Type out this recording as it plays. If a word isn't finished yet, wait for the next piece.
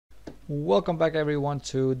Welcome back everyone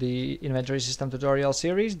to the inventory system tutorial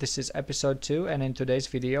series. This is episode 2, and in today's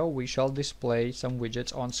video we shall display some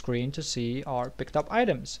widgets on screen to see our picked up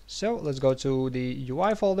items. So let's go to the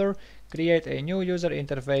UI folder, create a new user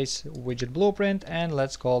interface widget blueprint, and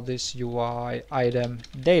let's call this UI item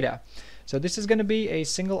data. So this is going to be a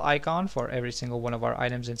single icon for every single one of our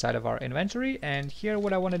items inside of our inventory, and here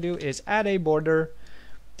what I want to do is add a border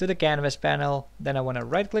to the canvas panel. Then I want to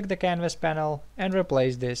right click the canvas panel and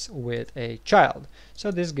replace this with a child. So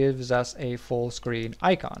this gives us a full screen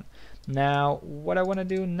icon. Now what I want to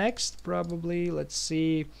do next, probably, let's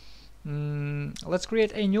see, let's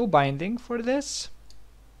create a new binding for this,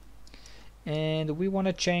 and we want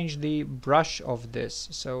to change the brush of this.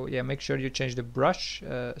 So yeah, make sure you change the brush,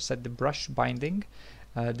 set the brush binding.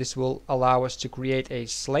 This will allow us to create a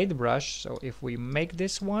slate brush. So if we make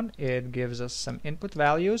this one, it gives us some input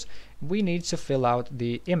values. We need to fill out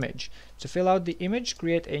the image. To fill out the image,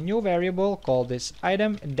 create a new variable, call this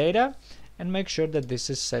item data, and make sure that this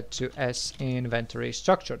is set to S inventory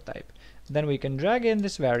structure type. Then we can drag in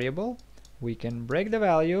this variable. We can break the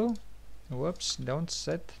value. Whoops, don't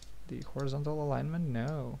set the horizontal alignment.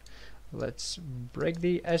 No. Let's break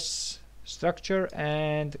the S structure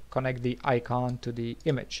and connect the icon to the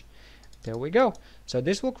image. There we go. So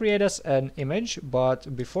this will create us an image,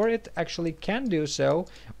 but before it actually can do so,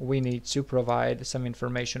 we need to provide some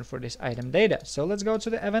information for this item data. So let's go to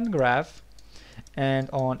the event graph, and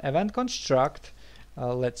on event construct,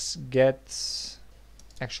 let's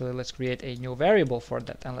create a new variable for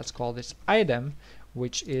that, and let's call this item,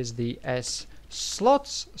 which is the S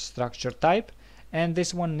slots structure type. And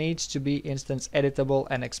this one needs to be instance editable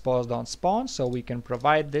and exposed on spawn, so we can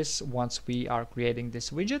provide this once we are creating this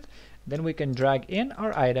widget. Then we can drag in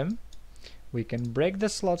our item, we can break the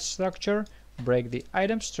slot structure, break the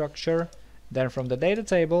item structure, then from the data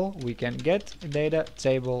table we can get data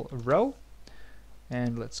table row,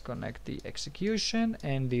 and let's connect the execution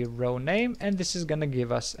and the row name, and this is gonna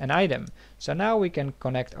give us an item. So now we can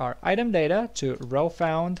connect our item data to row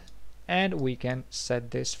found, and we can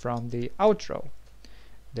set this from the outro.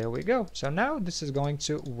 There we go. So now this is going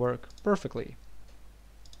to work perfectly,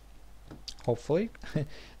 hopefully.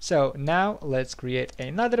 So now let's create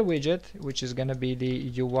another widget, which is going to be the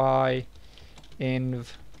UI inv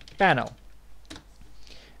panel.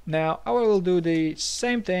 Now I will do the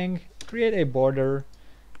same thing, create a border,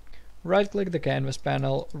 right click the canvas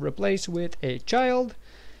panel, replace with a child.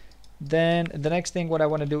 Then the next thing what I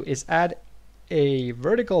want to do is add a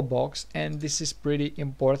vertical box, and this is pretty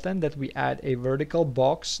important that we add a vertical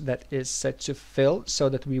box that is set to fill, so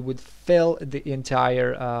that we would fill the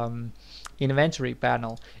entire inventory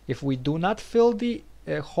panel. If we do not fill the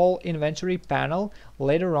whole inventory panel,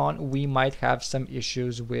 later on we might have some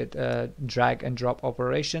issues with drag and drop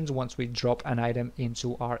operations once we drop an item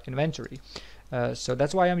into our inventory. So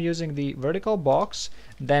that's why I'm using the vertical box.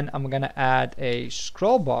 Then I'm gonna add a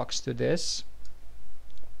scroll box to this,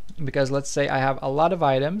 because let's say I have a lot of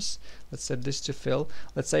items. Let's set this to fill.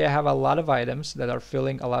 Let's say I have a lot of items that are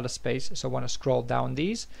filling a lot of space, so I want to scroll down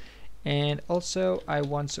these. And also I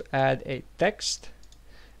want to add a text.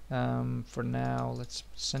 For now, let's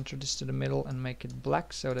center this to the middle and make it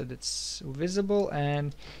black so that it's visible,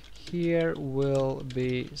 and here will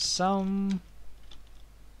be some,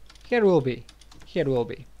 we'll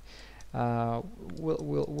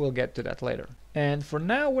get to that later. And for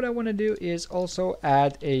now, what I want to do is also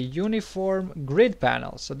add a uniform grid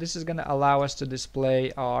panel. So this is going to allow us to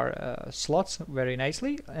display our slots very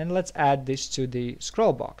nicely. And let's add this to the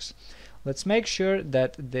scroll box. Let's make sure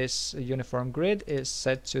that this uniform grid is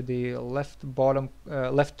set to the left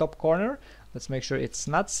top corner. Let's make sure it's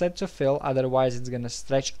not set to fill, otherwise it's going to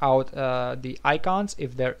stretch out the icons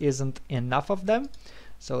if there isn't enough of them.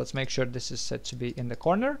 So let's make sure this is set to be in the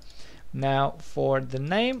corner. Now for the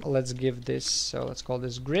name, let's give this, so let's call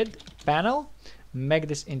this grid panel, make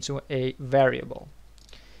this into a variable.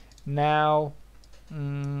 Now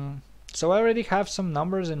so I already have some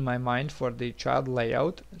numbers in my mind for the child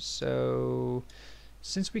layout. So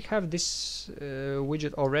since we have this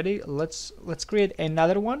widget already, let's create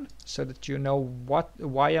another one so that you know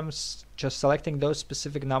why I'm just selecting those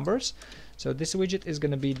specific numbers. So this widget is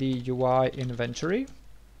going to be the UI inventory,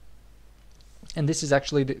 and this is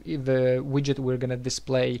actually the widget we're going to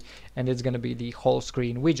display, and it's going to be the whole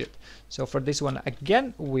screen widget. So for this one,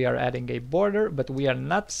 again, we are adding a border, but we are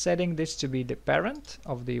not setting this to be the parent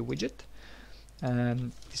of the widget.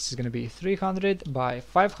 This is going to be 300 by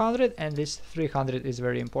 500, and this 300 is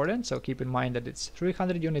very important, so keep in mind that it's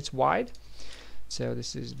 300 units wide. So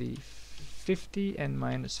this is the 50 and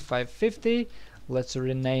minus 550. Let's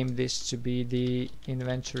rename this to be the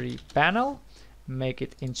inventory panel. make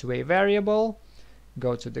it into a variable,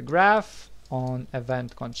 go to the graph. On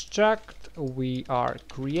event construct, we are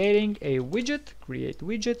creating a widget, create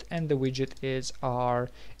widget, and the widget is our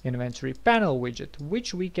inventory panel widget,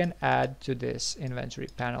 which we can add to this inventory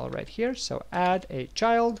panel right here. So add a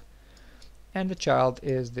child, and the child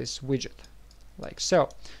is this widget, like so.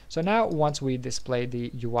 So now once we display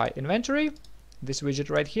the UI inventory, this widget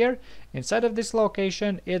right here, inside of this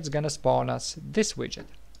location, it's gonna spawn us this widget.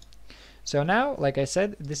 So now, like I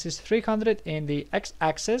said, this is 300 in the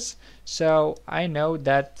x-axis, so I know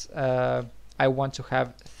that I want to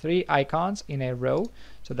have 3 icons in a row,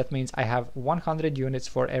 so that means I have 100 units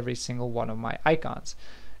for every single one of my icons.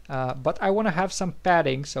 But I want to have some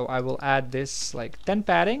padding, so I will add this like 10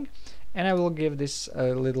 padding, and I will give this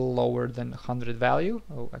a little lower than 100 value.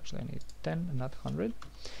 Oh, actually I need 10, not 100.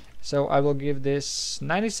 So I will give this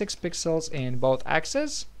 96 pixels in both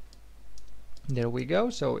axes. There we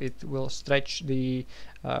go. So it will stretch the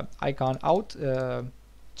icon out to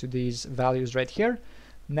these values right here.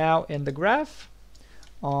 Now in the graph,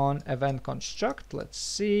 on event construct, let's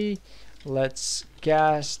see, let's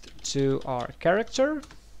cast to our character,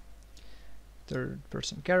 third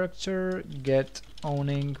person character, get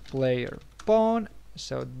owning player pawn.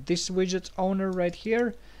 So this widget's owner right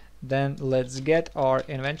here. Then let's get our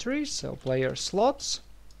inventory, so player slots.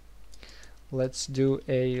 Let's do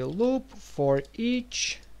a loop for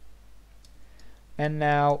each, and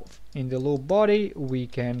now in the loop body we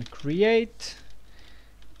can create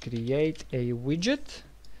a widget,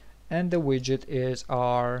 and the widget is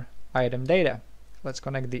our item data. Let's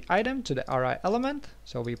connect the item to the RI element,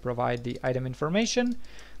 so we provide the item information,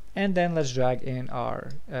 and then let's drag in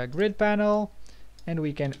our grid panel, and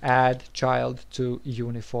we can add child to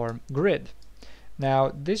uniform grid.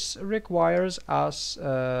 Now this requires us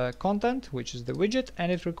content, which is the widget,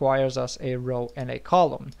 and it requires us a row and a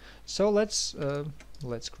column. So let's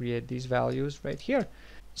create these values right here.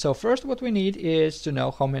 So first what we need is to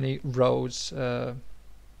know how many rows,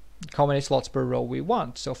 how many slots per row we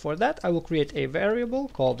want. So for that I will create a variable,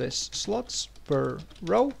 call this slots per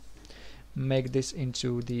row, make this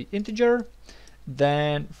into the integer.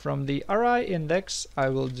 Then from the RI index I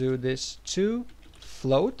will do this to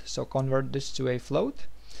float, so convert this to a float.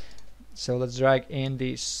 So let's drag in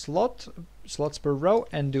the slots per row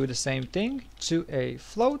and do the same thing to a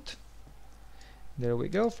float. There we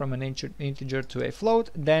go, from an integer to a float.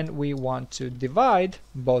 Then we want to divide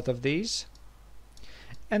both of these,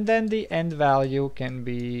 and then the end value can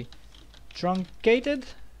be truncated.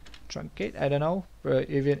 I don't know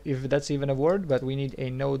even if that's even a word, but we need a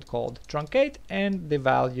node called truncate, and the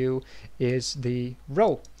value is the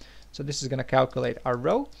row. So this is going to calculate our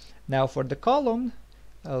row. Now for the column,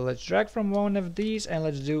 let's drag from one of these and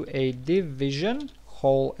let's do a division,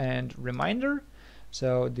 whole and remainder.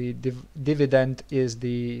 So the dividend is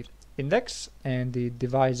the index and the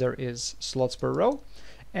divisor is slots per row.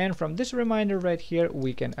 And from this remainder right here,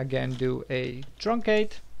 we can again do a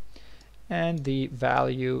truncate, and the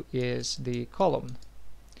value is the column.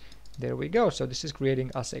 There we go. So this is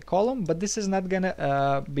creating us a column, but this is not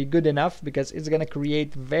gonna be good enough because it's gonna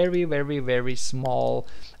create very small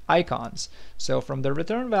icons. So from the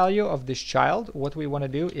return value of this child, what we want to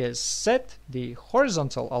do is set the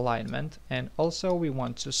horizontal alignment, and also we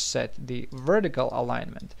want to set the vertical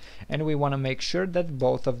alignment, and we want to make sure that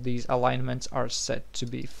both of these alignments are set to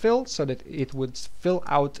be filled so that it would fill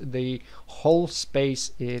out the whole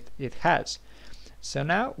space it has. So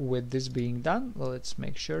now with this being done, let's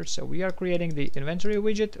make sure. So we are creating the inventory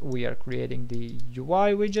widget, we are creating the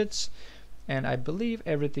UI widgets, and I believe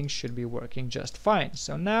everything should be working just fine.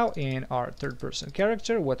 So now in our third person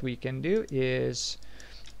character, what we can do is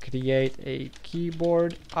create a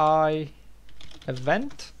keyboard I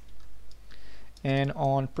event, and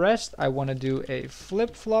on pressed I want to do a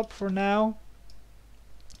flip-flop for now.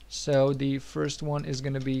 So the first one is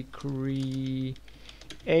going to be create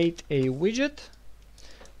a widget,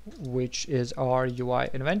 which is our UI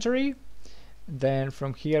inventory. Then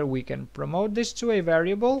from here we can promote this to a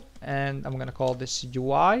variable, and I'm gonna call this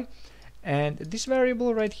UI, and this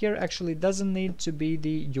variable right here actually doesn't need to be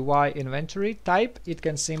the UI inventory type. It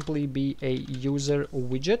can simply be a user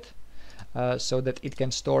widget, so that it can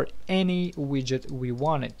store any widget we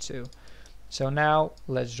want it to. So now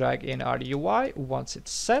let's drag in our UI once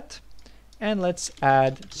it's set, and let's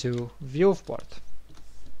add to viewport.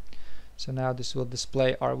 So now this will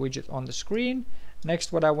display our widget on the screen.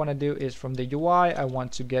 Next, what I want to do is from the UI, I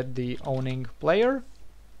want to get the owning player.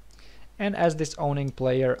 And as this owning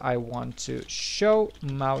player, I want to show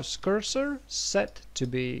mouse cursor set to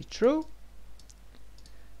be true.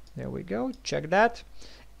 There we go, check that.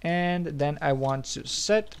 and then I want to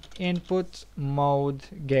set input mode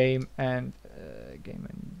game and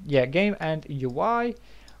game and UI,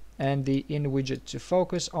 and the in widget to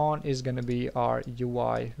focus on is going to be our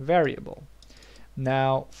UI variable.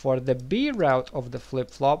 Now for the B route of the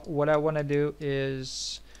flip-flop, what I want to do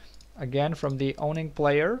is, again, from the owning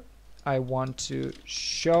player, I want to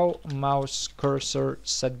show mouse cursor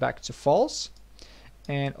setback to false,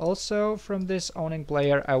 and also from this owning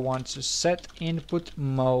player I want to set input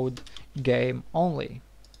mode game only.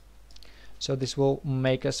 So this will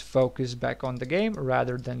make us focus back on the game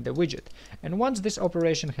rather than the widget. And once this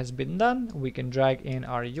operation has been done, we can drag in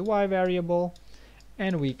our UI variable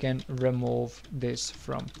and we can remove this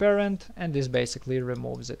from parent, and this basically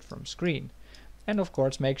removes it from screen. And of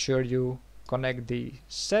course make sure you connect the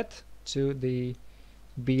set to the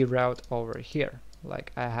B route over here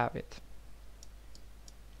like I have it.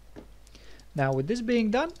 Now with this being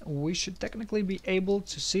done, we should technically be able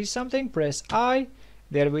to see something. Press I,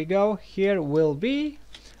 there we go, here will be,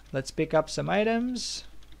 let's pick up some items.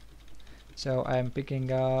 So I'm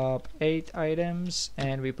picking up 8 items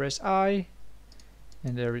and we press I,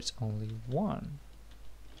 and there is only one.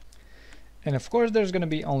 And of course there's going to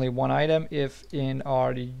be only one item if in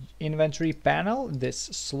our inventory panel this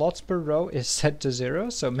slots per row is set to 0,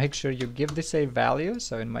 so make sure you give this a value.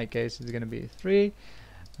 So in my case it's going to be 3.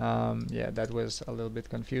 Yeah, that was a little bit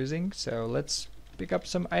confusing, so let's pick up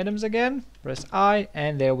some items again, press I,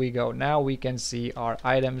 and there we go. Now we can see our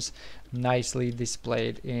items nicely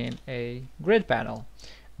displayed in a grid panel.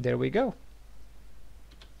 There we go.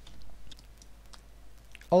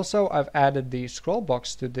 Also, I've added the scroll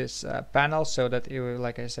box to this panel so that it will,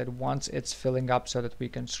 like I said, once it's filling up, so that we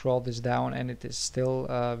can scroll this down and it is still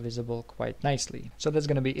visible quite nicely. So that's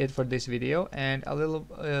going to be it for this video, and a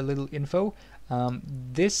little info.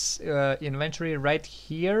 This inventory right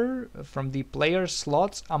here from the player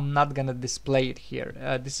slots, I'm not gonna display it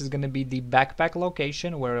here. This is gonna be the backpack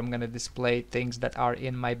location where I'm gonna display things that are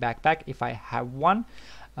in my backpack if I have one.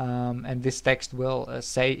 And this text will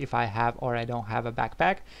say if I have or I don't have a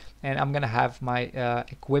backpack, and I'm gonna have my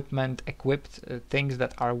equipment equipped, things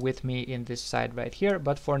that are with me in this side right here,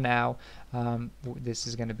 but for now this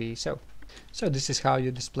is gonna be so. So this is how you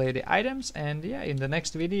display the items, and yeah, in the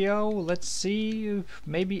next video let's see,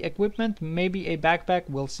 maybe equipment, maybe a backpack,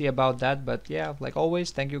 we'll see about that. But yeah, like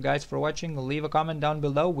always, thank you guys for watching. Leave a comment down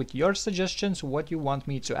below with your suggestions, what you want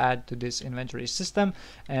me to add to this inventory system,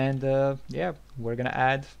 and yeah, we're gonna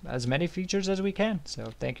add as many features as we can.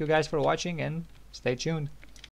 So thank you guys for watching and stay tuned.